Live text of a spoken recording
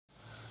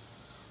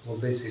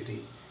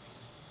Obesity.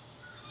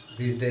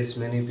 These days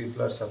many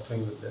people are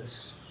suffering with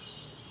this,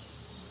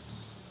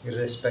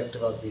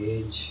 irrespective of the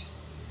age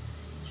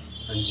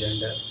and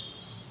gender,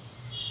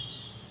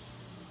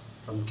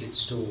 from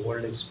kids to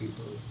old age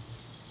people.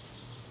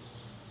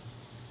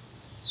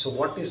 So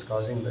what is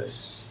causing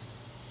this?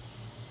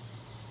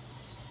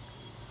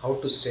 How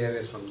to stay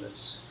away from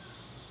this?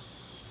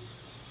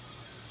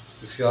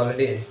 If you're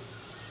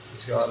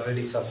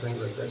already suffering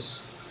with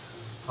this,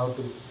 how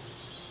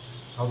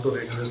to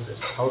reduce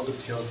this? How to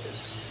cure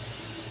this?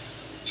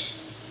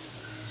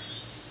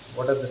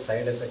 What are the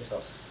side effects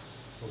of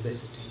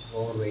obesity,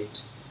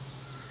 overweight?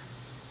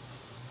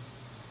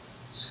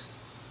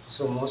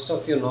 So most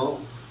of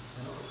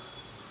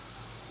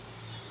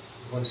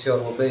once you are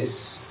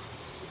obese,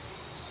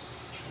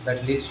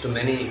 that leads to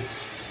many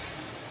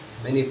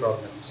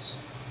problems.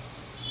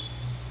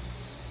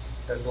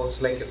 That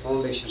works like a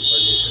foundation for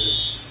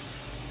diseases.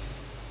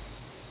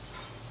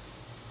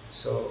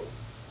 So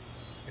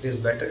it is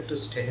better to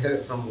stay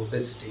away from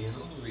obesity.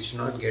 We should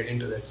not get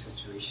into that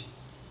situation.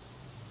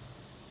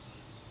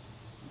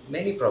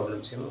 Many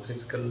problems,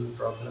 physical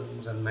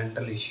problems and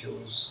mental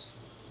issues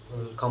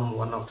will come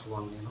one after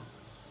one.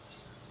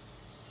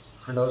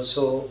 And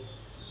also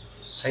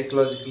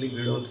psychologically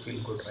we don't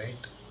feel good,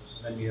 right?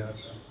 When we are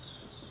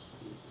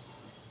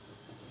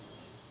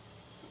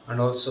and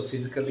also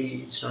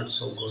physically it's not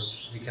so good.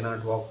 We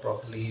cannot walk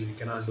properly, we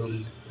cannot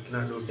do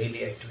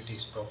daily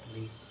activities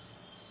properly.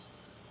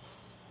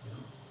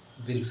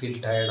 We'll feel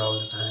tired all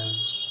the time,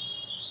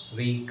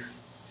 weak,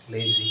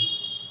 lazy.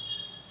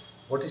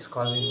 What is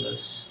causing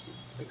this?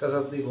 Because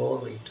of the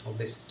overweight,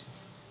 obesity.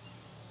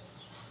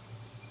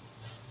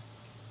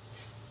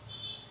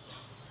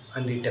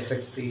 And it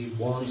affects the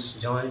bones,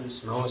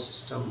 joints, nervous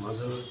system,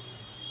 muscle.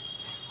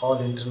 All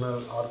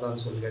internal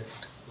organs will get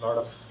a lot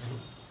of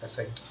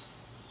effect.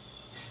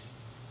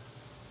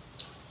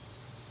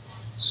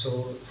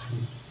 So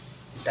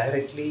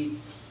directly,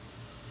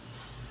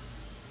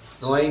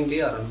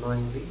 knowingly or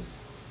unknowingly,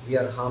 we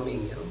are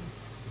harming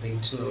the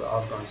internal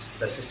organs,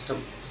 the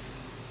system.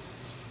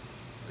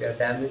 We are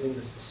damaging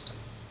the system.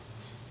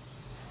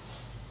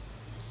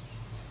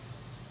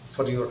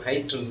 For your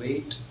height and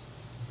weight,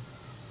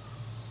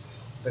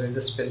 there is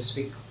a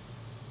specific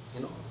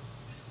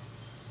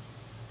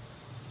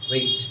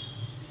weight.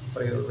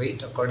 For your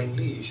weight,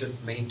 accordingly you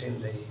should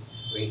maintain the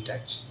weight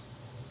actually.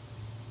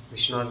 We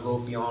should not go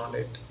beyond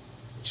it.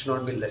 It should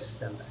not be less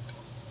than that.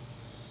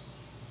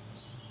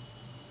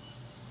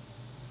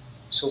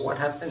 So what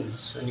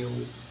happens when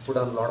you put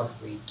on a lot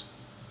of weight?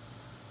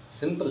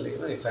 Simple,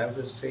 if I have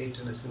to say it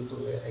in a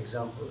simple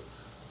example,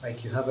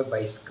 like you have a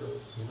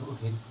bicycle,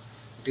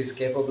 it is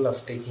capable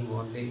of taking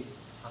only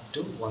up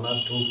to one or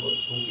two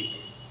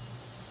people.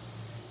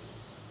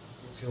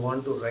 If you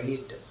want to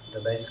ride the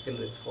bicycle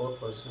with 4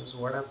 persons,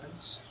 what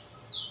happens?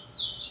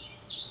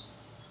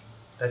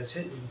 That's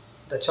it.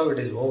 That's how it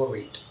is,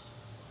 overweight.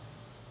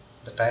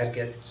 The tire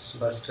gets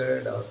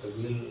busted or the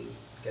wheel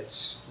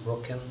gets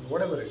broken,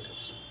 whatever it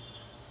is.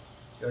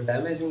 You're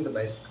damaging the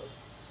bicycle.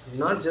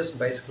 Not just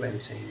bicycle, I'm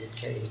saying.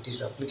 It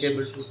is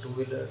applicable to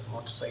two-wheeler,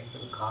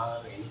 motorcycle,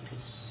 car, anything.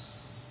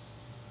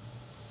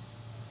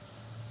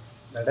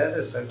 That has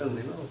a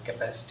certain,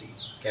 capacity,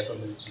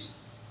 capability,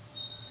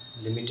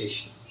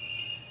 limitation.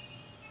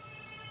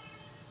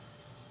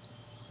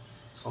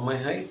 For my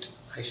height,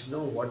 I should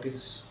know what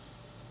is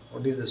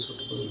the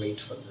suitable weight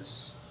for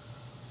this,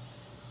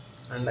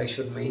 and I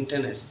should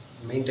maintain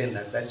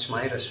that. That's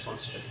my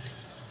responsibility.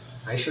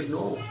 I should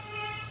know.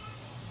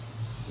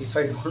 If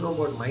I don't know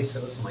about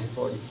myself, my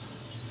body,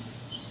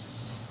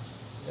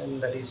 then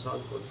that is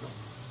not good. No?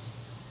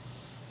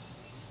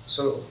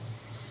 So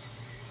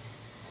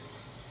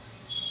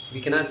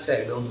we cannot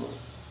say I don't know.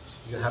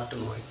 You have to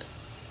know it.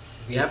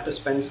 We have to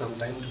spend some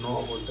time to know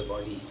about the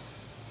body.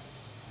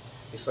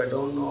 If I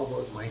don't know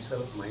about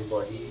myself, my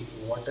body,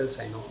 what else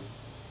I know?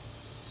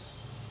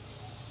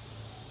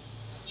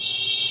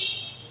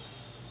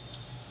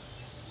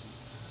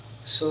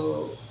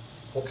 So,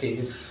 okay,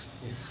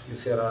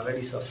 if you are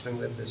already suffering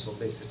with this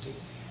obesity,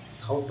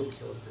 how to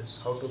cure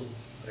this? How to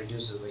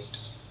reduce the weight?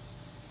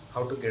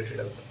 How to get rid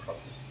of the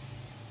problem?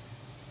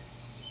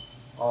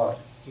 Or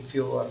if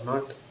you are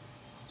not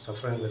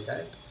suffering with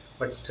that,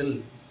 but still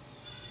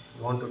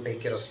you want to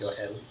take care of your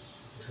health,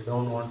 if you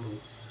don't want to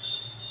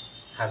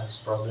have this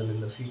problem in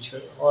the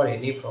future or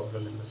any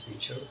problem in the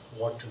future,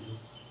 what to do?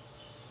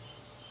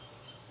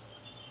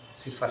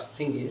 See, first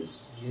thing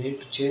is you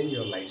need to change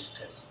your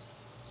lifestyle.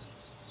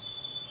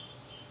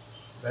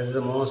 That's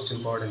the most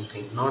important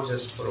thing, not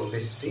just for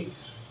obesity,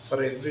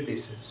 for every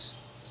disease.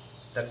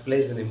 That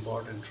plays an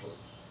important role.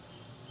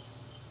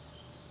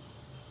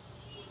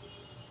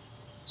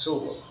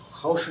 So,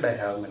 how should I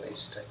have my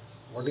lifestyle?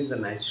 What is the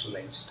natural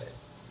lifestyle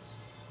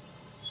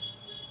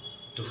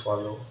to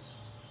follow?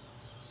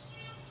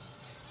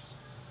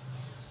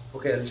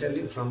 Okay, I'll tell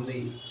you from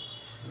the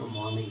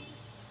morning.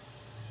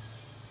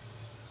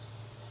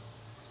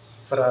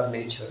 For our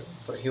nature,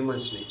 for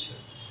humans' nature,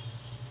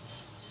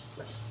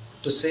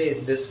 to say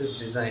this is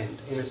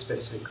designed in a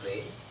specific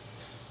way,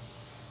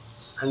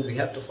 and we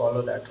have to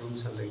follow that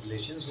rules and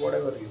regulations,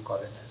 whatever you call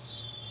it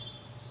as.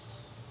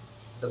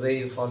 The way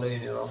you follow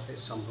in your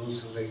office some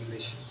rules and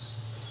regulations,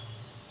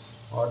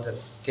 or the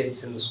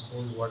kids in the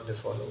school what they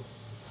follow,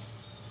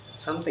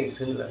 something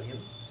similar.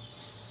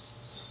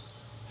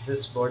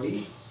 This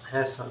body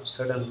has some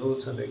certain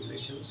rules and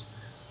regulations,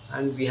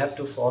 and we have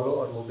to follow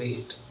or obey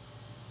it.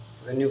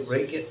 When you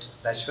break it,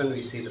 that's when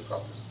we see the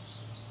problem.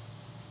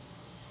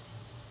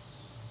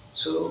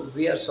 So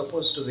we are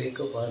supposed to wake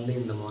up early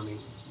in the morning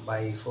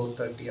by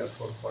 4:30 or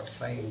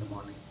 4:45 in the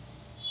morning.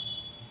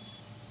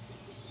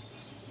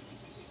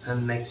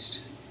 And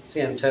next,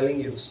 see, I'm telling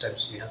you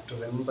steps. You have to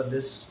remember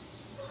this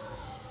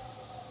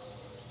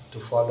to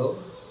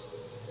follow.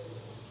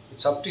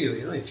 It's up to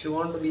you. If you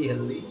want to be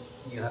healthy,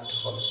 you have to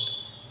follow it.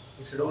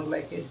 If you don't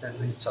like it, then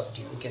it's up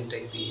to you. You can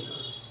take the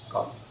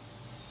call.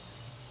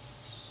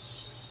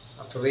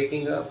 After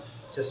waking up,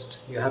 just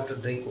you have to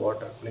drink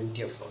water,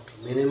 plenty of water,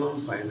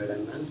 minimum 500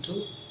 ml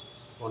to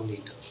 1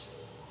 liter.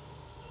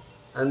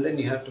 And then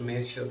you have to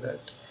make sure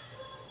that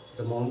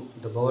the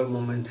bowel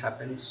movement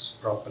happens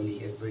properly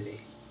every day.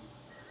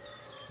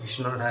 You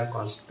should not have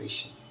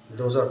constipation.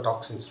 Those are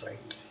toxins,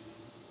 right?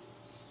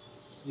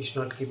 You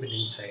should not keep it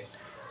inside.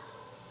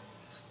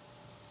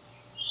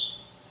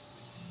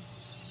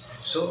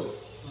 So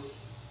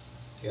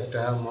you have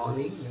to have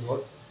morning,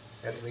 you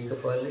have to wake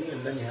up early,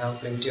 and then you have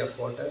plenty of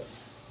water,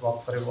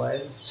 walk for a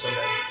while so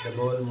that the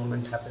bowel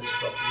movement happens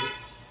properly,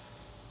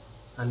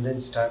 and then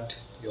start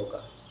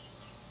yoga.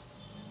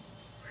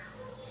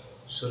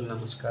 Surya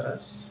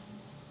Namaskaras,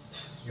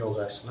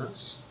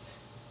 Yogasanas,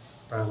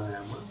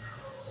 Pranayama.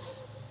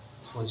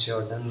 Once you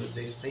are done with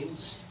these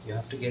things, you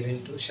have to get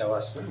into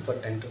Shavasana for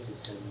 10 to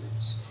 15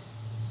 minutes.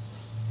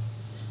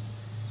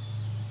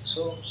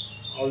 So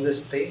all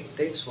this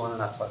takes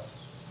 1.5 hours.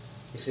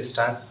 If you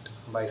start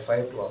by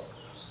 5 o'clock,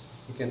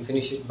 you can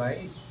finish it by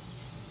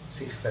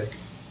 6:30,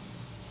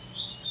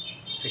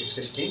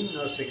 6:15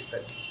 or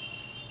 6:30.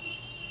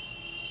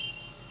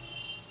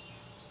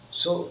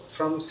 So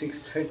from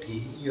 6:30,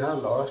 you have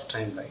a lot of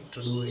time, right, to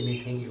do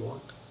anything you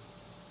want.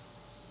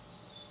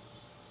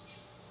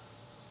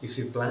 If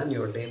you plan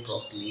your day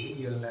properly,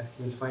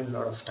 you'll find a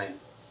lot of time.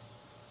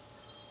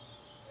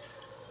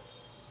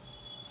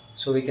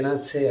 So we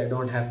cannot say I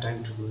don't have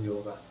time to do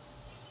yoga.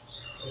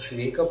 If you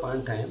wake up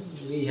on time,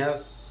 we have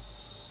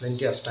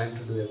plenty of time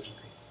to do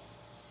everything.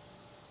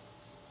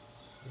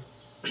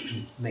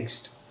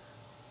 Next,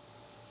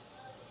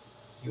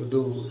 you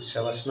do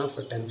Shavasana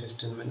for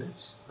 10-15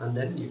 minutes, and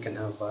then you can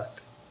have bath.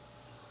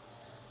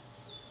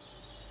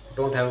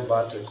 Don't have a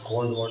bath with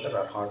cold water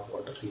or hot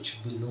water. It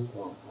should be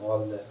lukewarm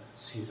all the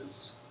seasons.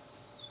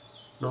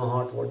 No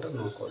hot water,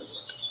 no cold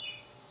water.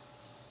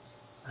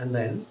 And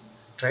then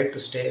try to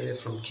stay away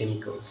from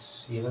chemicals,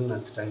 even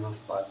at the time of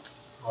bath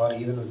or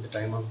even at the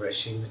time of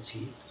brushing the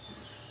teeth.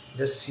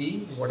 Just see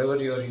whatever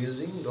you are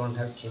using, don't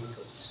have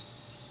chemicals.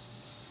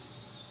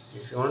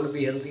 If you want to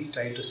be healthy,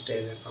 try to stay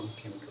away from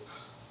chemicals.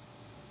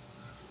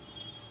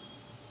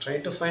 Try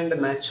to find a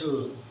natural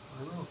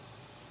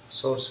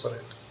source for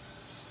it.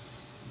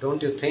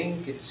 Don't you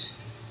think it's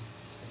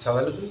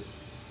available?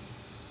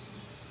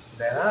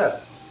 There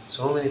are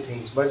so many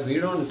things, but we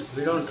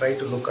don't try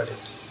to look at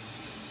it.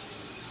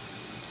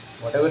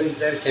 Whatever is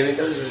there,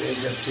 chemicals, we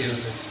just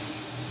use it.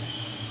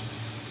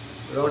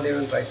 We don't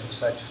even try to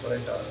search for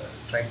it or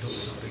try to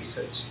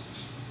research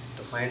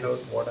to find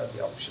out what are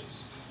the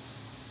options.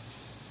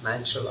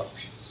 Natural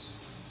options.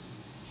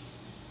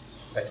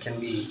 That can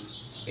be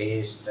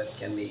paste, that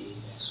can be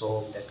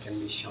soap, that can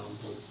be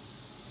shampoo.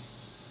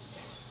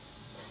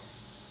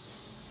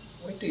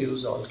 Why to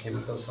use all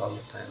chemicals all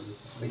the time,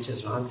 which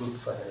is not good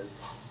for health?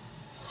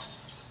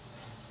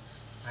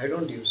 I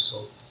don't use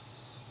soap.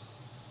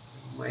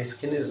 My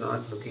skin is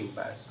not looking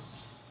bad now.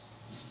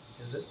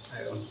 Is it?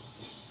 I don't know.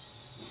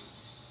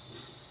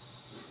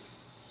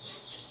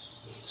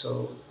 So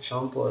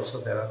shampoo also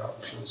there are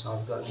options,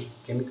 organic,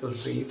 chemical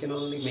free. You can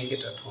only make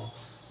it at home.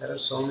 There are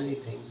so many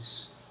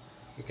things.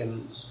 You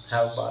can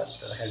have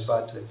bath, head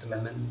bath with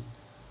lemon,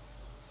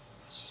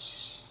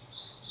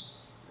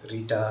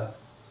 Rita,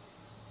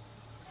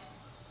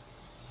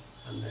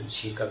 and then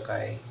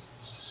shikakai.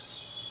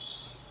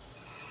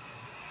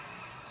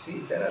 See,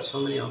 there are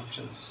so many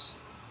options.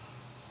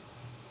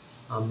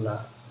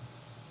 Amla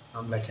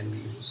can be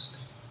used.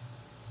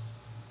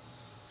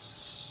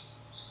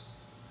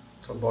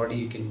 For body,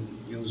 you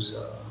can use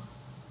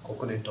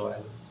coconut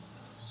oil.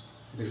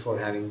 Before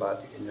having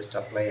bath, you can just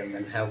apply and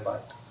then have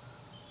bath.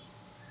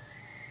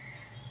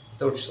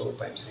 Without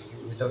soap, I'm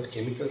saying. Without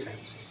chemicals,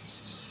 I'm saying.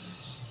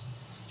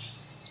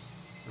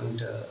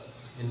 And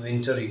in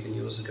winter, you can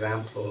use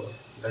gram flour.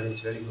 That is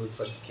very good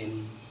for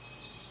skin.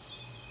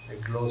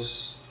 It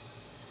glows.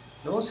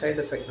 No side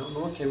effect,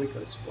 no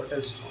chemicals. What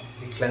else?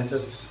 It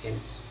cleanses the skin.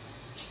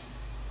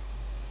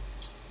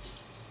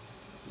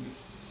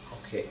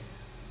 Okay,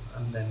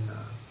 and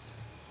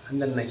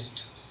then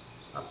next.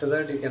 After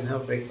that, you can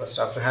have breakfast.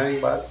 After having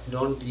bath,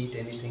 don't eat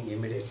anything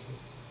immediately.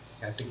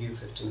 You have to give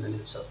 15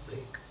 minutes of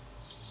break.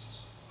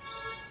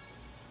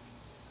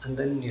 And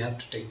then you have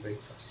to take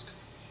breakfast.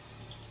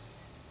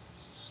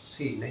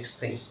 See, next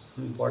thing,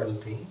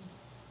 important thing,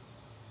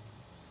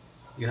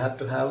 you have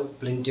to have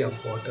plenty of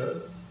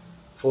water,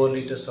 4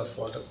 liters of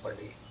water per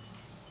day.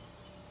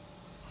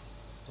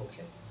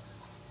 Okay,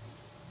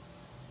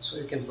 so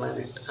you can plan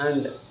it.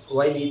 And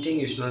while eating,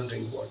 you should not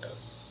drink water.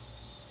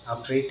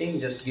 After eating,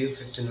 just give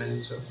 15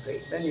 minutes of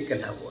break, then you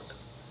can have water.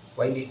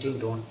 While eating,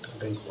 don't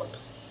drink water.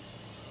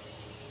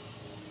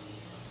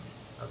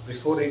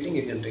 Before eating,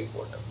 you can drink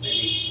water.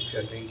 Maybe if you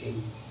are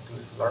drinking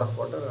a lot of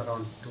water,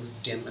 around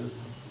 250 ml,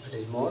 if it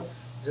is more,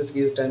 just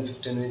give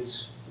 10-15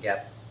 minutes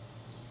gap.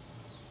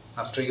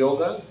 After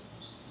yoga,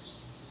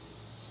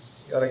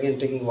 you are again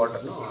taking water,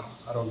 no?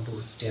 Around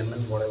 250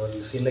 ml, whatever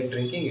you feel like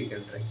drinking, you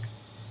can drink.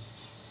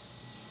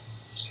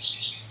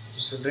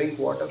 If you drink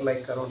water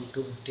like around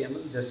 250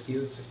 ml, just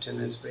give 15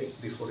 minutes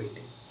break before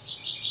eating.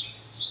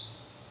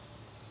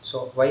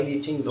 So while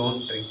eating,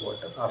 don't drink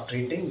water. After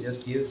eating,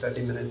 just give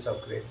 30 minutes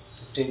of break,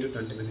 15 to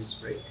 20 minutes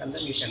break, and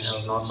then you can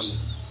have normally.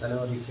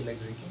 Whenever you feel like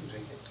drinking,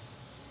 drink it.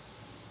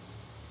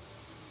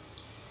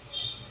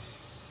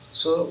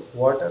 So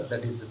water,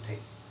 that is the thing.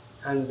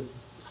 And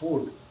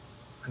food,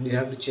 and you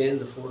have to change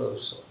the food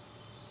also.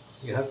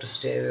 You have to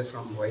stay away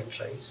from white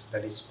rice,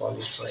 that is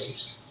polished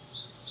rice,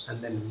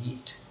 and then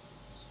wheat.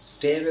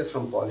 Stay away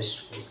from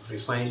polished food,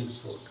 refined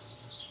food.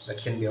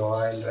 That can be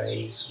oil,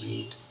 rice,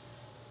 wheat,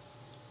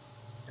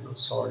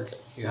 salt.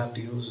 You have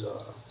to use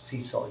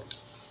sea salt.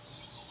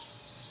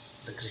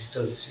 The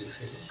crystals, you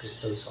feel,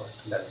 crystal salt,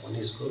 that one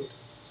is good.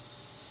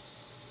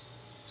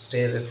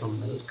 Stay away from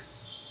milk.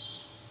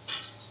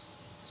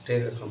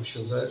 Stay away from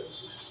sugar.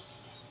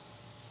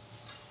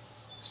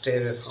 Stay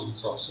away from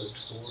processed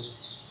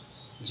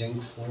food,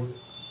 junk food.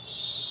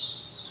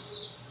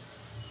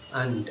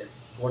 And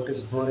what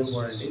is more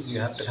important is you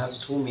have to have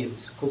 2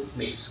 meals,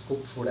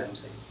 cooked food I am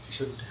saying. You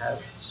should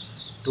have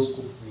 2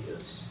 cooked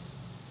meals.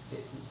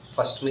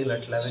 First meal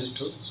at 11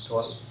 to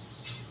 12.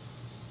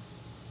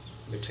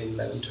 Between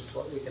 11 to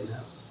 12 you can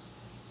have.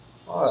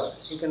 Or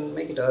you can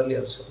make it early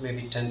also,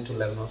 maybe 10 to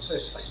 11 also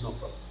is fine, no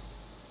problem.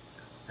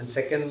 And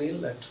second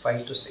meal at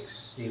 5 to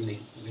 6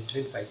 evening.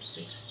 Between 5 to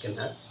 6 you can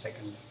have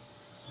second meal.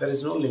 There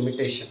is no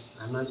limitation.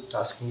 I am not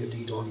asking you to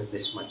eat only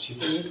this much. You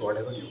can eat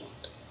whatever you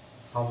want.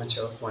 How much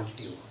or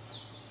quantity you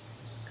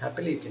want.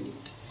 Happily you can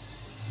eat.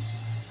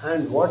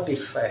 And what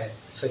if I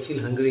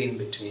feel hungry in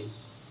between?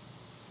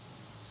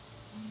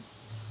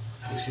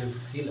 If you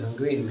feel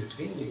hungry in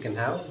between, you can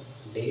have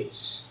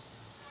dates,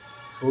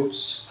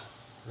 fruits,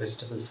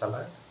 vegetable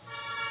salad,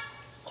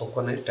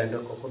 coconut, tender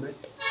coconut.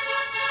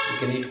 You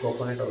can eat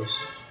coconut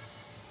also.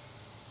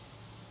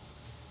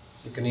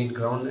 You can eat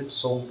groundnuts,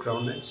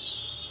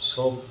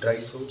 soaked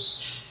dry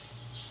fruits.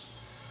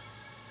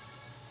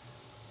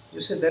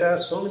 You see, there are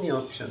so many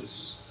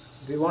options.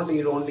 We want to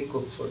eat only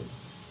cooked food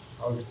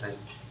all the time.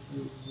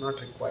 Not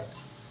required.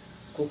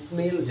 Cooked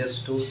meal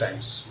just 2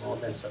 times, more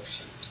than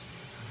sufficient.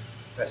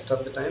 Rest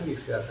of the time,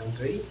 if you are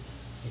hungry,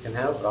 you can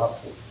have raw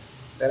food.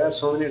 There are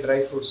so many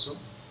dry fruits, no?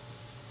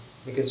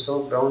 You can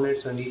soak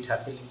groundnuts and eat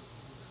happily.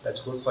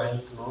 That's good for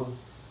health,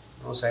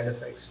 no side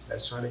effects.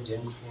 That's not a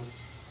junk food.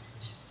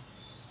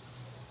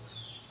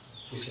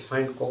 If you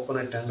find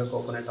coconut, tender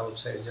coconut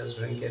outside, just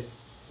drink it.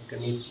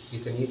 You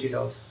can eat it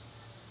off.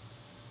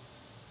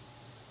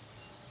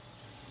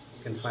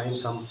 You can find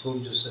some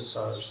fruit juices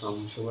or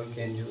some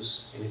sugarcane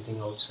juice,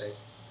 anything outside,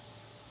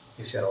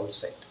 if you are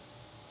outside.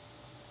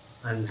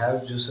 And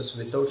have juices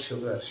without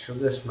sugar.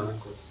 Sugar is not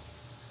good.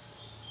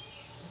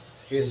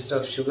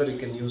 Instead of sugar, you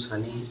can use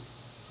honey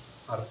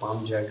or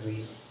palm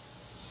jaggery.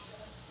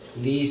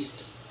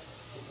 Least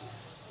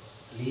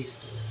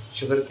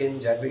sugarcane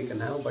jaggery you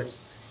can have, but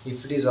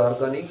if it is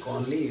organic,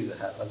 only you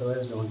have.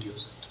 Otherwise, don't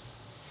use it.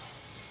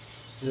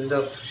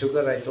 Instead of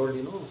sugar, I told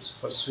you,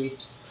 for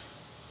sweet,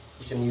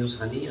 you can use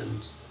honey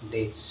and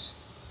dates.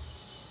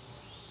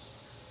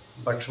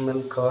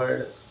 Buttermilk,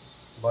 curd,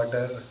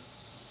 butter,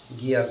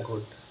 ghee are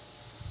good.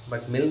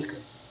 But milk,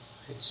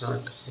 it's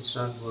not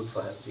good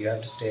for health. You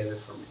have to stay away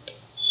from it.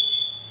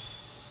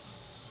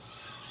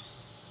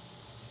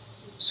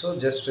 So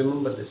just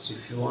remember this: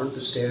 if you want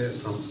to stay away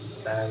from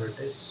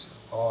diabetes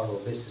or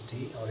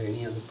obesity or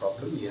any other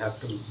problem, you have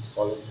to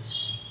follow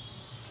this.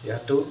 You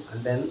have to,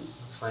 and then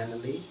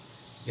finally,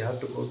 you have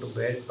to go to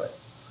bed, but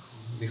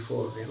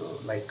before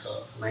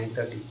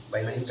 9:30.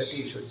 By 9:30,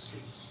 you should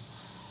sleep.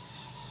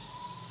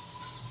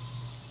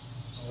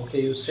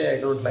 Okay, you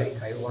say I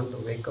want to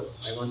wake up,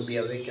 I want to be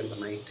awake in the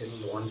night till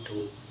 1,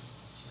 2.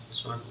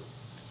 It's not good.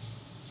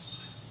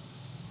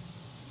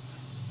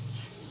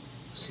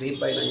 Sleep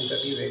by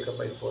 9:30, wake up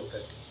by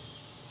 4:30.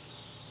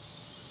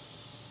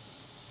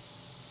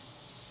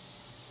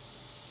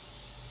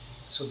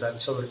 So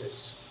that's how it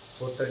is.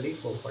 4:30,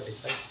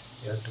 4:45,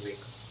 you have to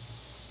wake up.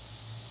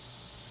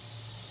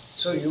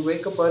 So you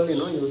wake up early,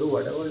 you do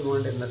whatever you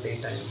want in the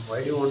daytime.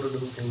 Why do you want to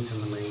do things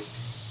in the night?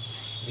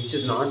 Which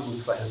is not good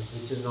for health,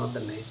 which is not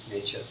the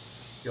nature.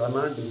 You are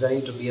not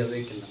designed to be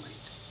awake in the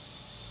night.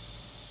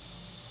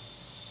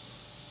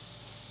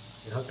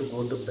 You have to go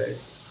to bed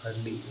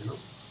early,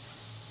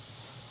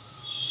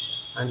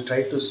 and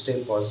try to stay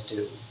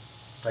positive.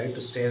 Try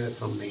to stay away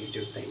from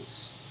negative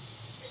things.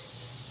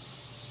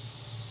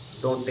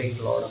 Don't take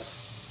a lot of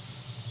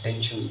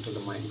tension to the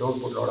mind. Don't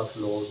put a lot of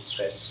load,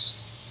 stress,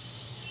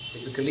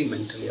 physically,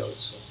 mentally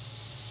also.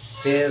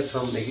 Stay away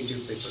from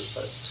negative people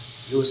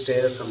first. You stay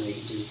away from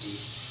negativity.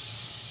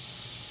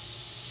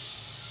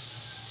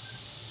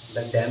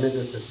 That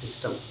damages the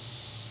system.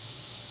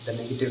 The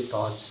negative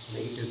thoughts,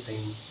 negative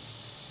thing,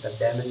 that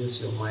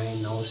damages your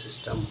mind, nervous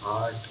system,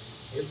 heart,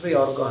 every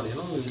organ,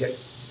 will get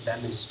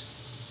damaged.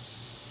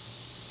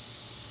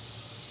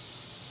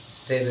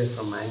 Stay away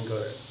from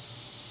anger.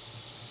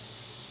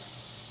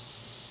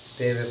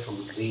 Stay away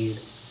from greed.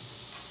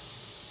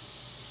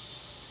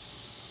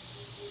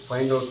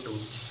 Find out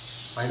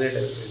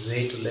a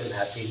way to live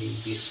happily,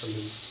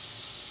 peacefully.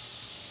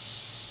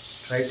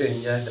 Try to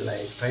enjoy the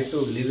life. Try to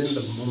live in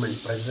the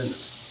moment, present.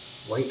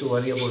 Why to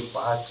worry about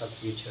past or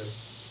future?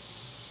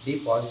 Be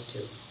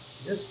positive.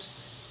 Just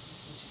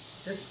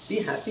be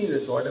happy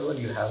with whatever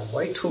you have.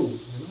 Why to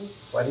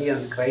worry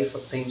and cry for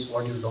things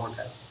what you don't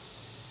have?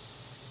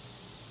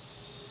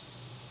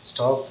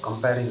 Stop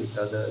comparing with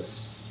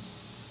others.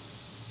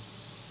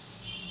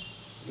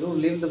 You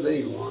live the way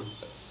you want.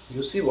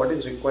 You see what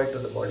is required to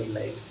the body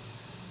life.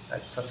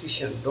 That's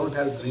sufficient. Don't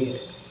have greed.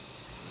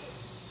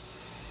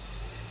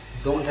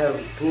 Don't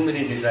have too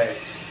many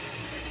desires.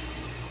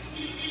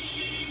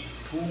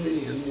 Too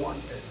many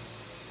unwanted.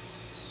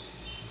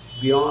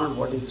 Beyond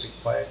what is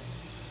required.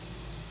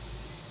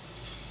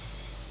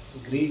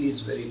 Greed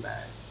is very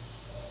bad.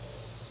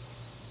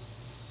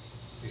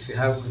 If you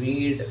have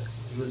greed,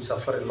 you will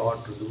suffer a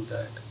lot to do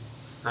that.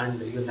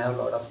 And you will have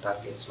a lot of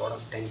targets, a lot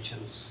of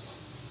tensions,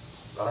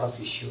 a lot of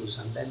issues,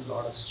 and then a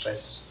lot of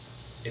stress,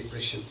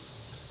 depression.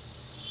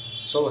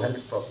 So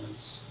health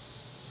problems.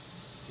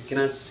 You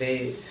cannot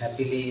stay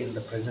happily in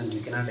the present.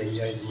 You cannot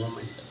enjoy the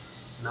moment.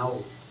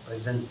 Now,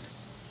 present.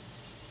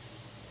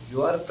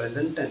 You are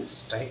present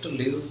tense. Try to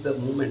live the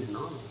moment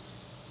now.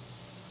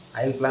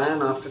 I'll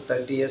plan after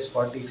 30 years,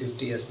 40,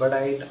 50 years, but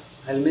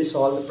I'll miss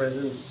all the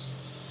presents.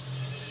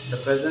 The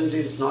present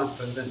is not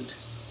present.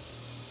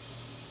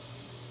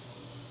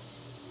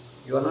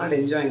 You are not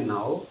enjoying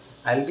now.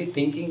 I'll be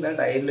thinking that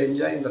I'll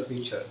enjoy in the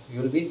future.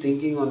 You'll be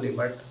thinking only,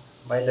 but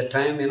by the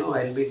time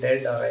I'll be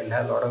dead or I'll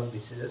have a lot of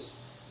diseases,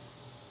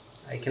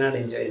 I cannot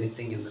enjoy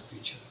anything in the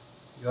future.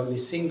 You are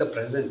missing the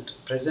present.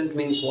 Present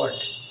means what?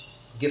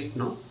 Gift,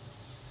 no?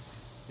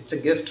 It's a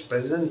gift.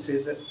 Presence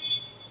it's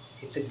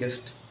a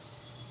gift.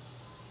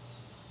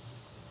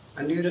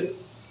 And you're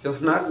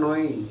not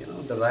knowing,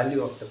 the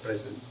value of the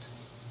present.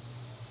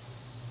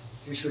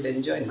 You should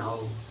enjoy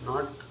now,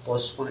 not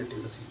postpone it to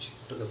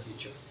the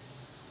future.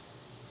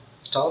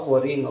 Stop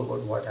worrying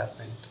about what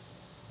happened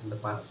in the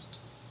past.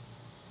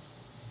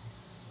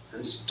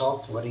 And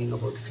stop worrying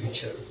about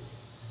future.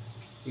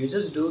 You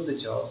just do the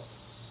job.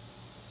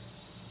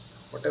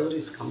 Whatever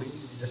is coming,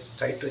 just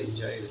try to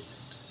enjoy with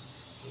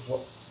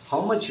it.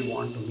 How much you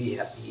want to be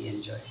happy,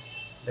 enjoy.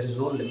 There is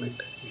no limit.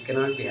 You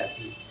cannot be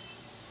happy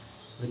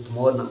with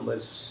more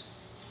numbers.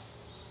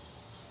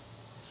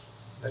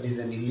 That is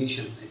an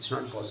illusion. It's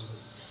not possible.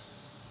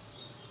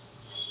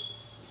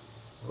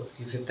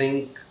 If you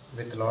think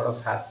with a lot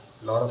of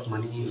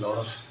money, a lot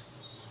of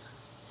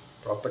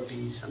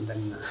properties, and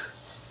then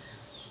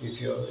if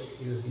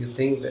you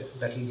think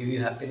that will give you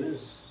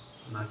happiness,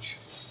 not sure.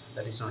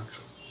 That is not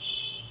true.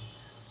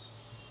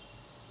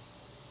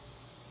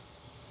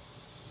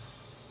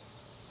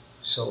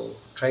 So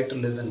try to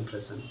live in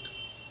present.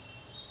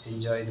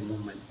 Enjoy the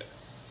moment.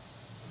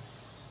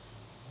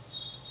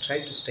 Try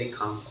to stay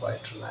calm,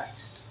 quiet,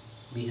 relaxed.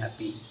 Be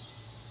happy.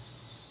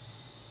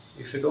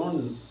 If you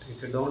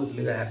don't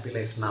live a happy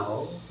life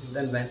now,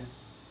 then when?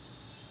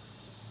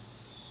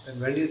 Then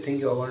when do you think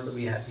you are going to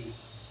be happy?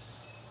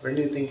 When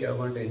do you think you are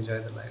going to enjoy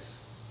the life?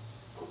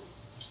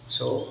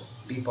 So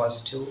be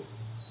positive.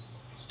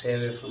 Stay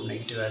away from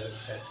negative, as I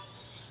said.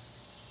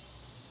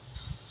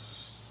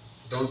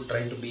 Don't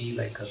try to be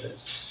like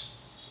others.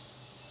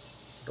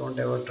 Don't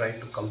ever try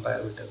to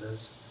compare with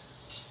others.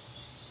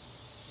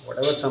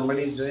 Whatever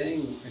somebody is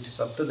doing, it is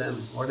up to them.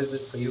 What is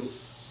it for you?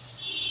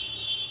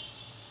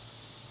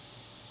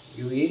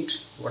 You eat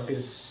what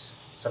is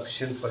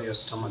sufficient for your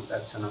stomach,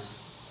 that's enough.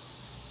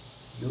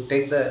 You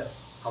take the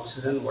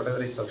oxygen,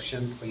 whatever is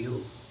sufficient for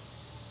you.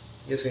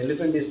 If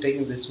elephant is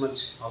taking this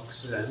much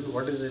oxygen,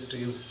 what is it to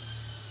you?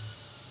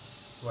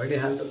 Why do you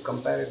have to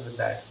compare it with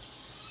that?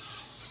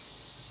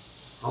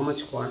 How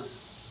much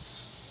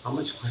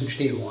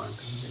quantity you want?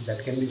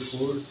 That can be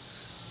food,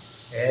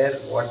 air,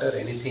 water,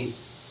 anything.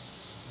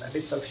 That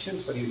is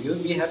sufficient for you. You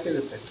will be happy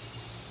with it.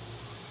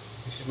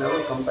 You should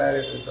never compare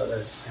it with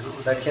others.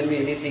 That can be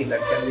anything.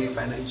 That can be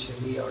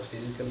financially or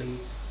physically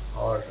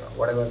or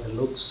whatever the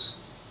looks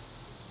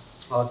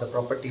or the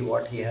property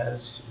what he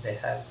has, they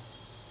have.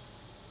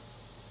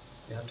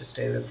 You have to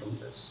stay away from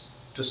this.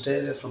 To stay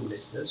away from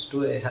diseases, to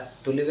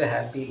live a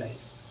happy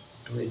life,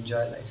 to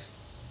enjoy life,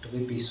 to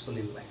be peaceful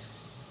in life,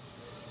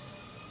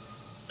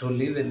 to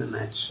live in a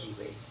natural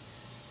way.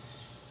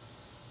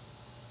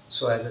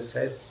 So as I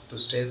said, to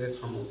stay away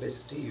from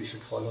obesity, you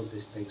should follow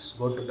these things.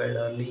 Go to bed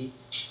early,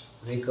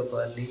 wake up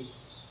early,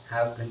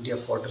 have plenty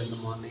of water in the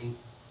morning,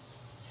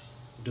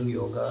 do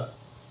yoga,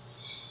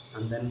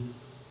 and then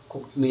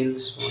cooked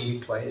meals only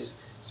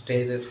twice.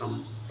 Stay away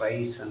from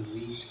rice and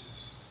wheat.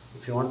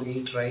 If you want to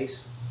eat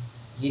rice,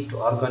 eat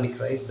organic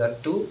rice,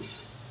 that too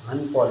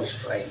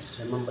unpolished rice.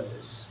 Remember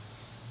this,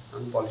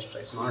 unpolished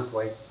rice, not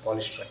white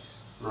polished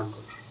rice, not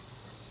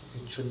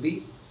good. It should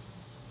be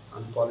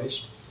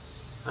unpolished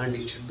and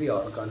it should be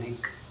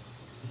organic.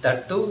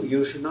 That too,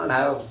 you should not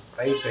have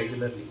rice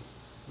regularly,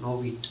 no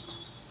wheat.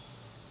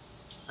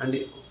 And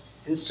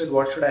instead,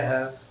 what should I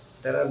have?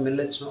 There are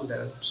millets, no?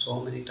 There are so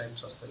many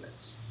types of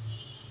millets.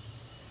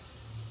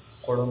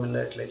 Kodo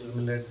millet, little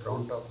millet,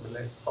 brown top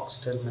millet,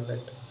 foxtail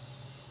millet,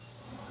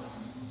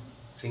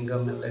 finger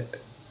millet.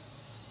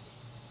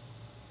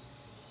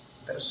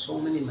 There are so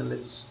many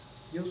millets.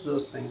 Use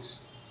those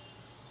things.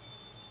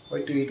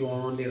 Why to eat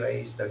only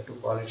rice, that to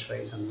polished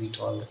rice and wheat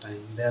all the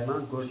time? They are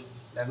not good.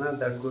 They are not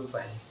that good for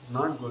health.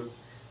 Not good.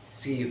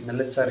 See, if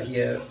millets are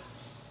here,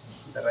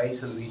 the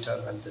rice and wheat are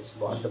at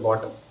the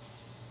bottom.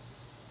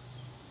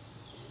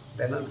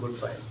 They are not good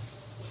for health.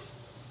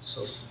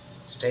 So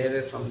stay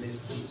away from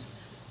these things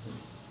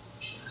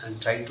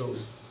and try to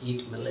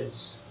eat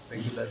millets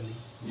regularly.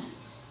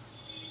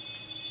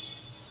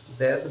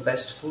 They are the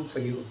best food for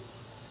you.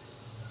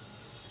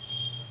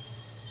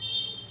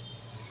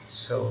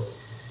 So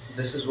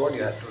this is what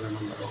you have to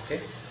remember,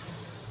 okay?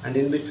 And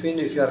in between,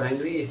 if you are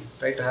hungry,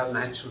 try to have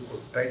natural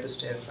food. Try to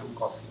stay away from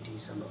coffee,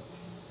 teas and all.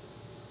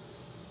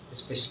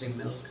 Especially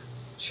milk,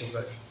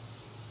 sugar,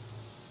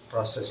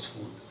 processed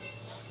food,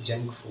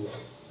 junk food.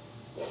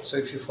 So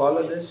if you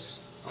follow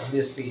this,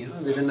 obviously,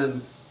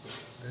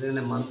 within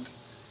a month,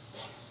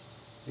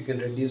 you can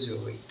reduce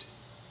your weight.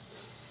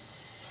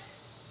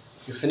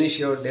 You finish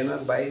your dinner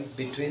by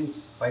between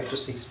 5 to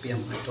 6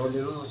 p.m. I told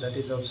you, that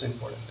is also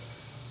important.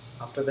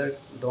 After that,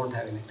 don't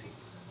have anything.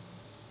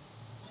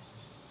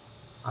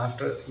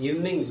 After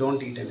evening,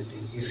 don't eat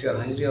anything. If you are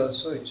hungry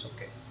also, it's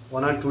okay.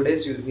 1 or 2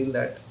 days you feel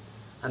that,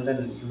 and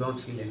then you don't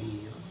feel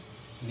any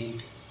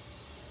need.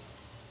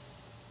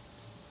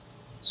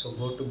 So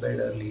go to bed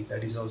early.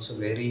 That is also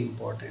very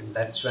important.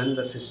 That's when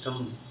the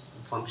system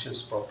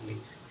functions properly.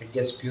 It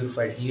gets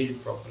purified,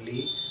 healed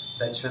properly.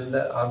 That's when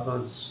the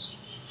organs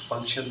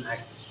function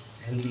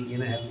healthy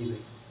in a healthy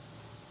way.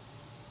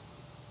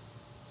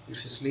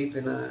 If you sleep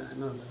in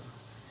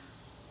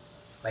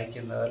like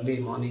in the early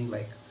morning,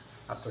 like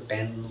after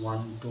 10,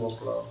 1, 2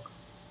 o'clock,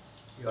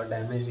 you are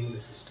damaging the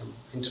system.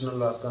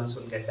 Internal organs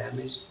will get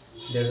damaged.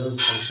 They don't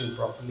function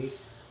properly.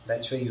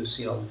 That's why you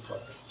see all the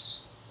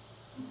problems.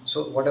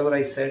 So whatever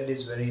I said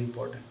is very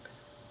important.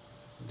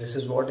 This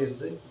is what is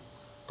the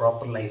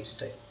proper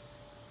lifestyle.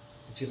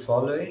 If you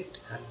follow it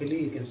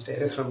happily, you can stay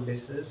away from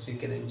diseases, you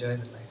can enjoy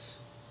the life.